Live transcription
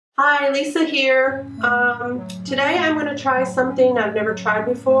Hi, Lisa here. Today I'm going to try something I've never tried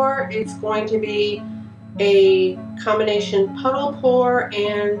before. It's going to be a combination puddle pour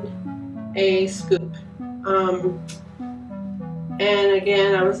and a scoop. And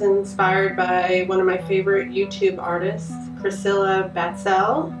again, I was inspired by one of my favorite YouTube artists, Priscilla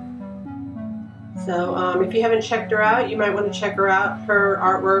Batzel. So if you haven't checked her out, you might want to check her out. Her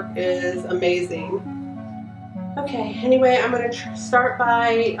artwork is amazing. Okay, anyway, I'm going to start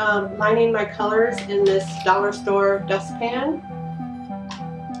by lining my colors in this dollar store dustpan,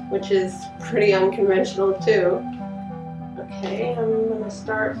 which is pretty unconventional too. Okay, I'm going to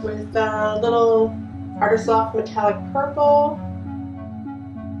start with a little Artist Loft metallic purple,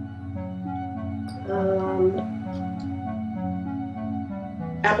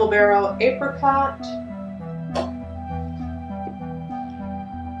 apple barrel apricot.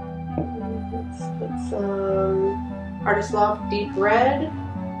 Let's put some Artist Loft deep red.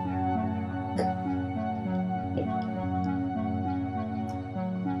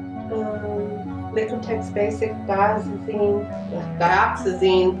 Liquitex basic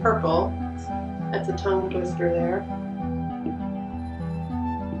Dioxazine purple. That's a tongue twister there.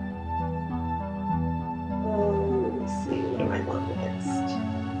 Let's see, what do I want next?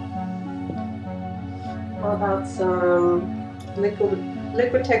 How about some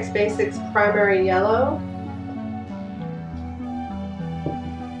Liquitex Basics primary yellow.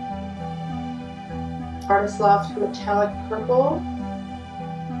 Artist Loft metallic purple.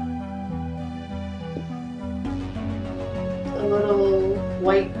 A little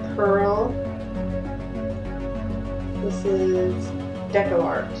white pearl. This is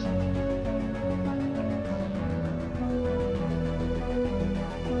DecoArt.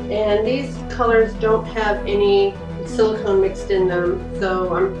 And these colors don't have any silicone mixed in them,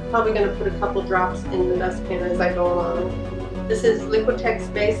 so I'm probably going to put a couple drops in the dustpan as I go along. This is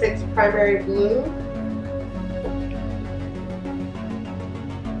Liquitex Basics primary blue.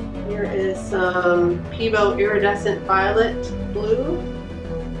 Here is some Pebeo Iridescent violet blue.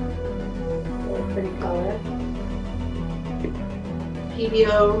 Very pretty color.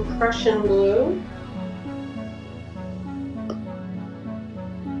 Pebeo Prussian blue.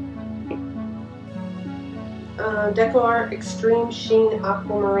 DecoArt Extreme Sheen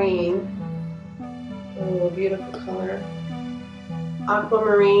Aquamarine. Oh, beautiful color.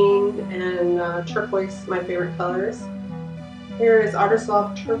 Aquamarine and Turquoise, my favorite colors. Here is Artist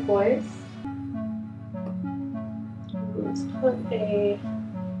Loft Turquoise. Let's put a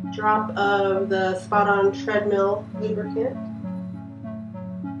drop of the Spot On treadmill lubricant.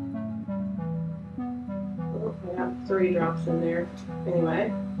 Oh, I got 3 drops in there.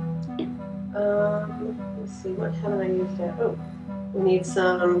 Anyway. Let's see, what haven't I used yet? Oh, we need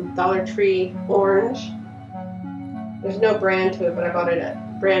some Dollar Tree orange. There's no brand to it, but I bought it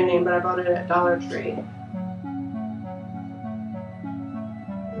at brand name, but I bought it at Dollar Tree.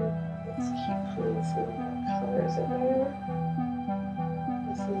 Let's keep putting some colors in there.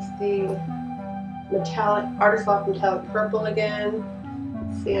 This is the metallic Artist Loft metallic purple again.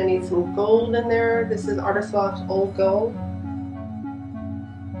 Let's see, I need some gold in there. This is Artist Loft Old Gold.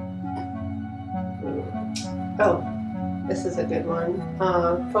 Oh, this is a good one.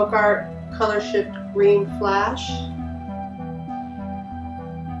 Folk Art Color Shift Green Flash.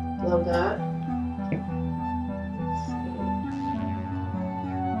 Love that.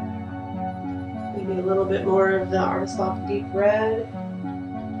 Maybe a little bit more of the Artist Loft Deep Red.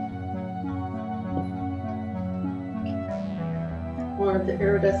 More of the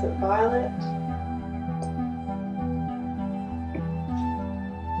Iridescent Violet.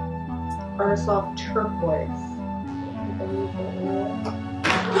 Artist Loft Turquoise.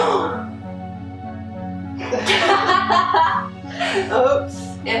 Oops.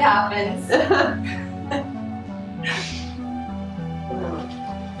 It happens.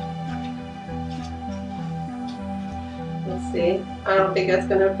 Let's see. I don't think that's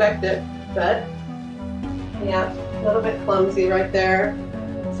going to affect it, but yeah, a little bit clumsy right there.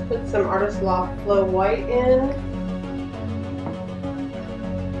 Let's put some Artist Loft Flow White in.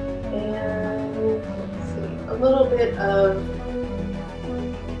 A little bit of,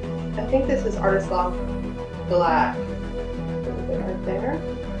 I think this is Artist Loft Black. A little bit right there.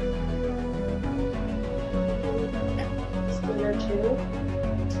 Spin or two.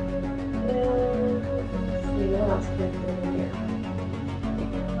 And let's see what else can I put in here.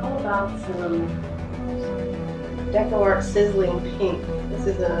 How about some DecoArt Sizzling Pink? This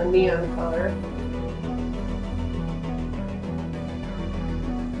is a neon color.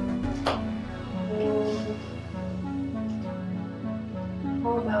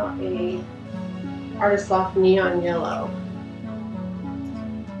 How about a Artist Loft Neon Yellow?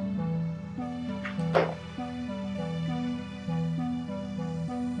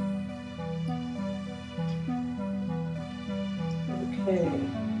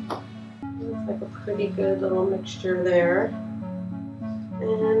 pretty good little mixture there.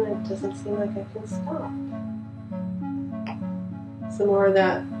 And it doesn't seem like I can stop. Some more of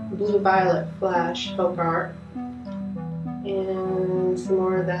that blue-violet flash folk art. And some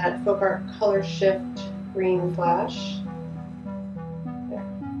more of that folk art color shift green flash. There.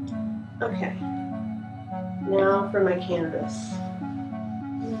 Okay. Now for my canvas.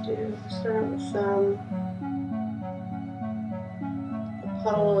 Start with a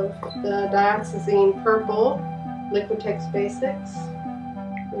puddle of the Dioxazine purple Liquitex Basics.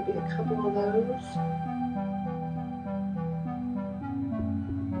 Maybe a couple of those.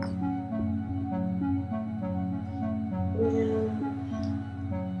 And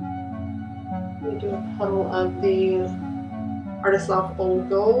we do a puddle of the Artist Loft Old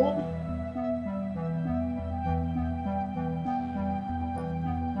Gold.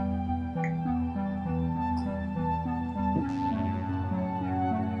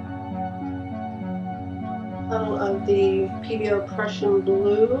 Puddle of the Pebeo Prussian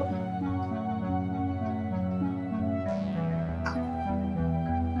Blue.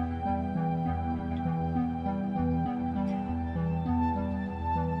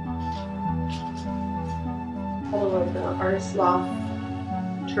 Puddle of the Artist Loft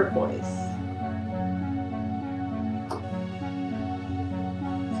Turquoise.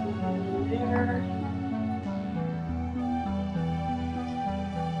 Something there.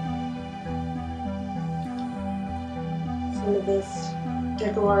 Some of this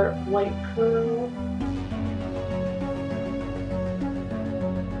DecoArt white pearl.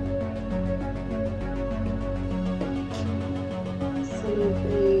 Some of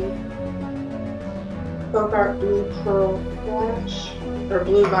the folk art blue pearl flash, or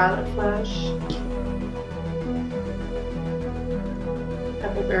blue violet flash.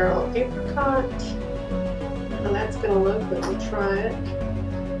 Apple barrel apricot. How that's going to look, but we'll try it.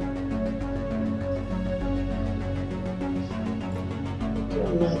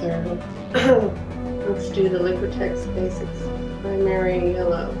 Another. Let's do the Liquitex Basics primary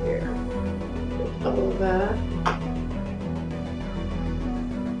yellow here. Double that.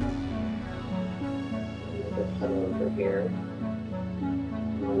 Puddle over here.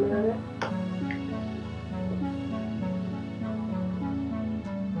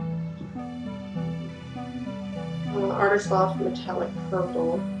 Artist Loft metallic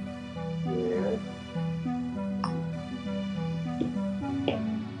purple here.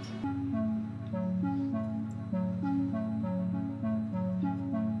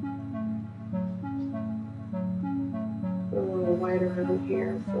 A little white around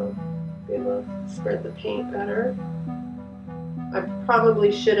here, so be able to spread the paint better. I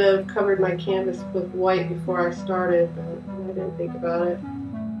probably should have covered my canvas with white before I started, but I didn't think about it.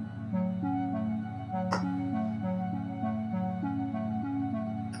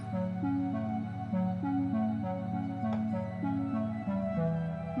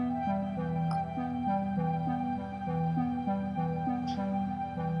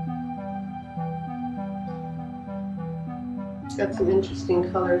 It's got some interesting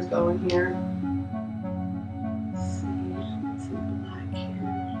colors going here. Let's see, some black here.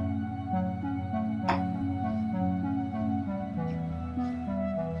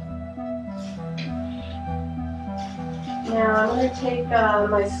 Now I'm going to take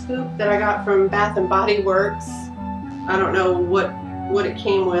my scoop that I got from Bath and Body Works. I don't know what it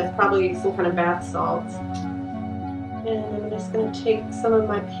came with, probably some kind of bath salts. And I'm just going to take some of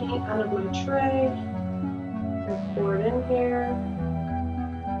my paint out of my tray. Pour it in here.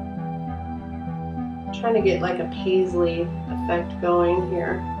 I'm trying to get like a paisley effect going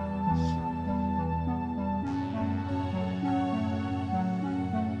here.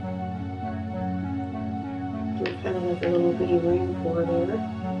 Do kind of like a little bitty ring pour there.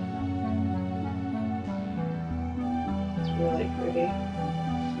 It's really pretty.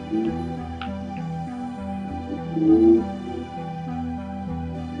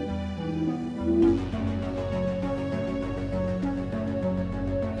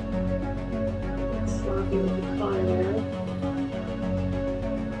 With the color there.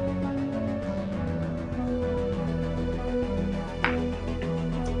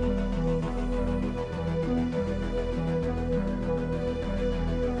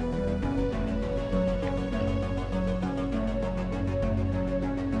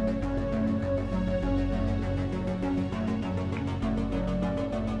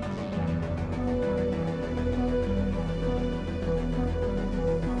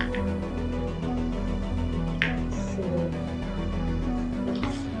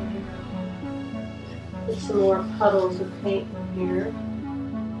 Put some more puddles of paint in here.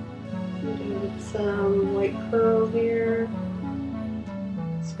 Do some white pearl here.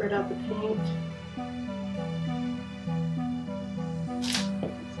 Spread out the paint.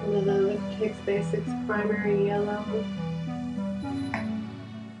 Some of the Liquitex Basics primary yellow.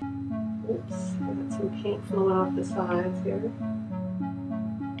 Oops, I got some paint flowing off the sides here.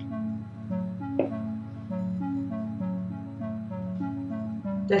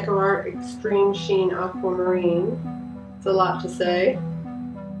 DecoArt Extreme Sheen Aquamarine. It's a lot to say.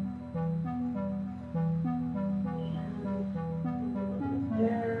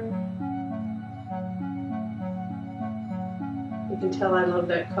 You can tell I love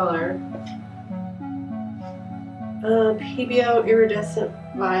that color. Pebeo Iridescent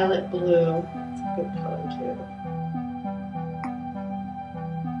Violet Blue. It's a good color too.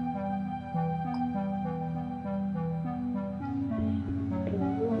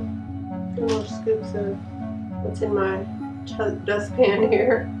 A few more scoops of what's in my dustpan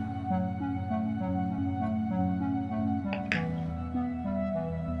here.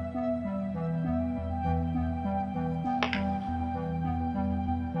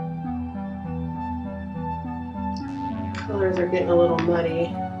 Colors are getting a little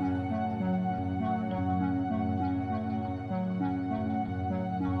muddy.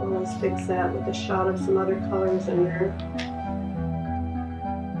 Let's fix that with a shot of some other colors in there.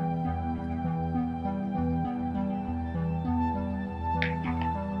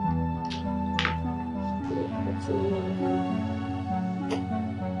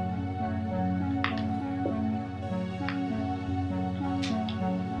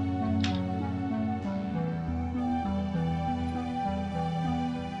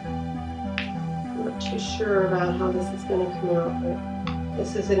 Too sure about how this is going to come out, but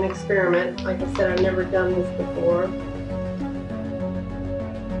this is an experiment. Like I said, I've never done this before.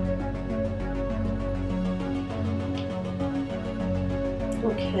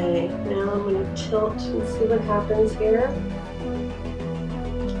 Okay, now I'm going to tilt and see what happens here.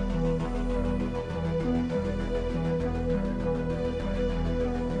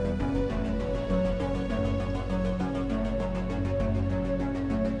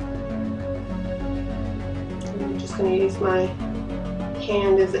 I'm going to use my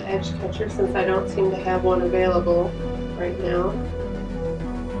hand as an edge catcher since I don't seem to have one available right now.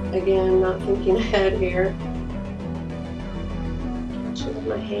 Again, not thinking ahead here. Should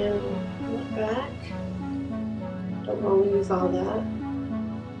my hand look back. Don't want to lose all that.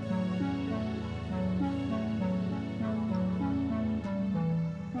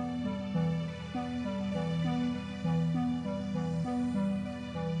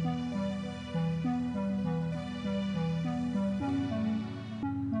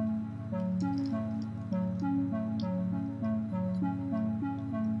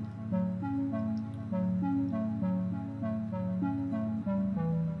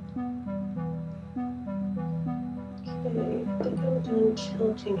 I think I'm done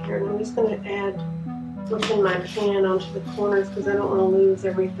tilting here, and I'm just going to add what's in my pan onto the corners because I don't want to lose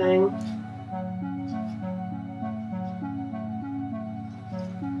everything.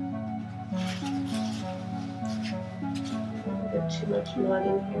 A bit too much mud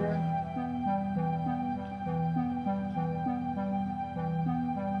in here.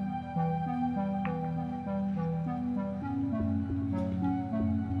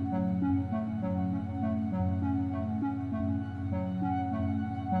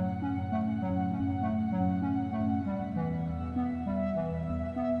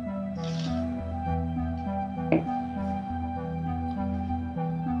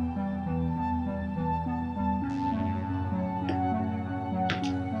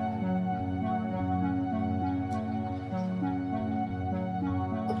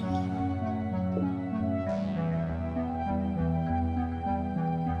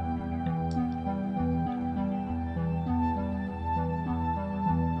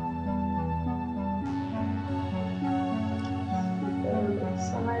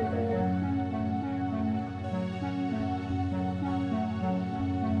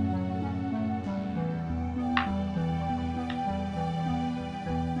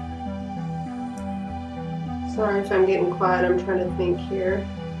 Sorry if I'm getting quiet, I'm trying to think here.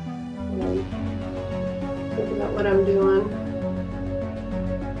 Think about what I'm doing.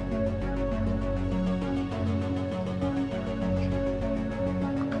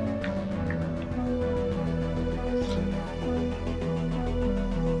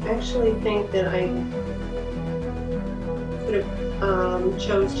 I actually think that I could have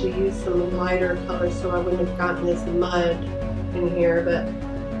chose to use some lighter colors so I wouldn't have gotten this mud in here, but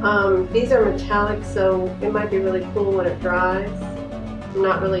these are metallic, so it might be really cool when it dries. I'm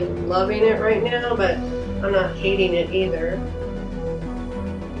not really loving it right now, but I'm not hating it either.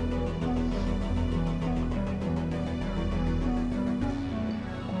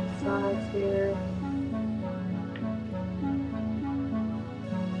 Sides here.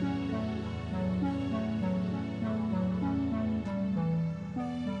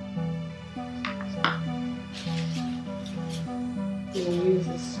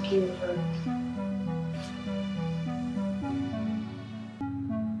 over.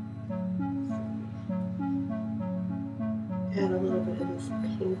 Add a little bit of this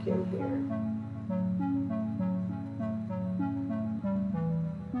pink in here.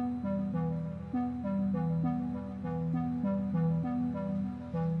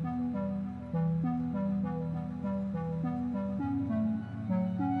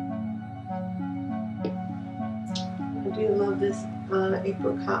 I do love this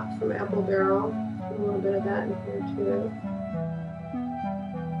apricot from Apple Barrel. Put a little bit of that in here too.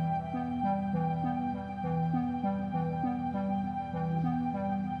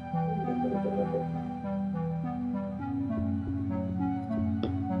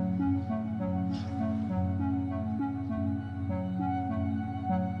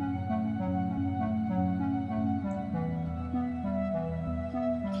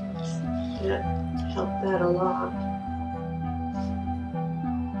 That helped that a lot.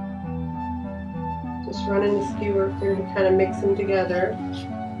 Just running the skewer through to kind of mix them together.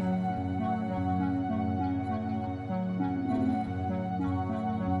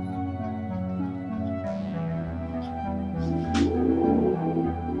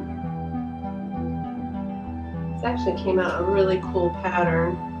 This actually came out a really cool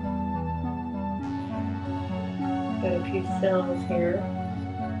pattern. Got a few cells here.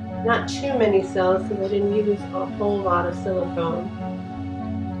 Not too many cells because I didn't use a whole lot of silicone.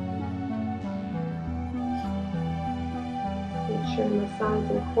 Make sure my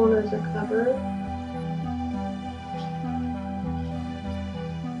sides and corners are covered.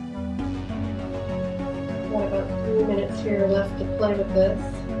 Got about 3 minutes here left to play with this.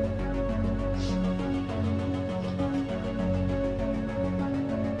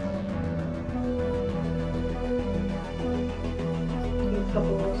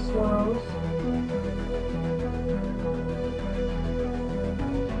 Couple of swirls.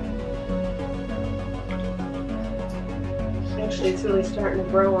 Actually, it's really starting to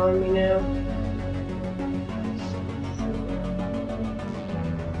grow on me now.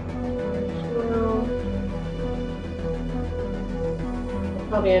 Swirl. I'll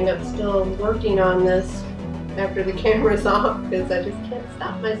probably end up still working on this after the camera's off because I just can't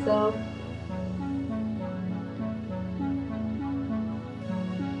stop myself.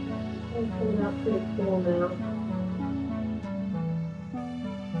 Coming out pretty cool now.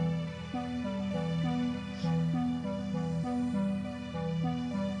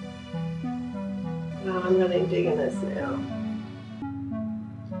 Oh, I'm really digging this now.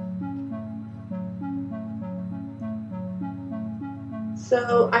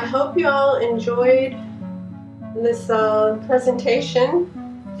 So I hope you all enjoyed this presentation,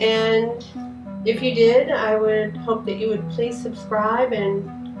 and if you did, I would hope that you would please subscribe and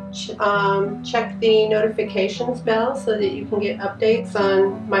check the notifications bell so that you can get updates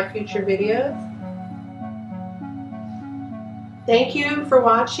on my future videos. Thank you for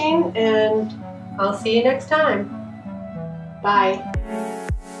watching, and I'll see you next time. Bye.